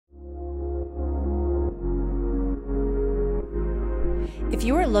If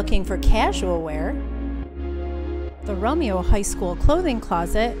you are looking for casual wear, the Romeo High School Clothing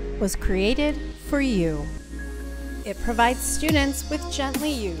Closet was created for you. It provides students with gently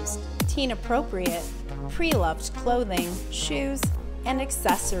used, teen-appropriate, pre-loved clothing, shoes, and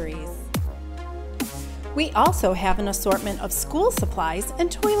accessories. We also have an assortment of school supplies and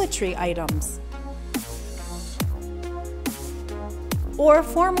toiletry items, or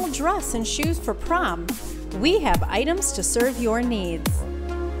formal dress and shoes for prom. We have items to serve your needs.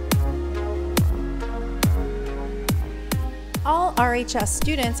 All RHS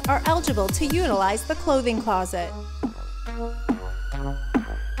students are eligible to utilize the clothing closet.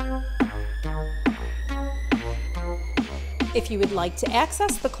 If you would like to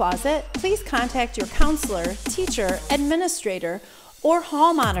access the closet, please contact your counselor, teacher, administrator, or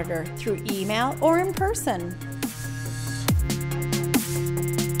hall monitor through email or in person.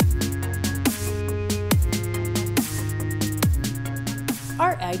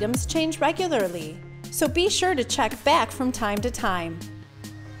 Our items change regularly, so be sure to check back from time to time.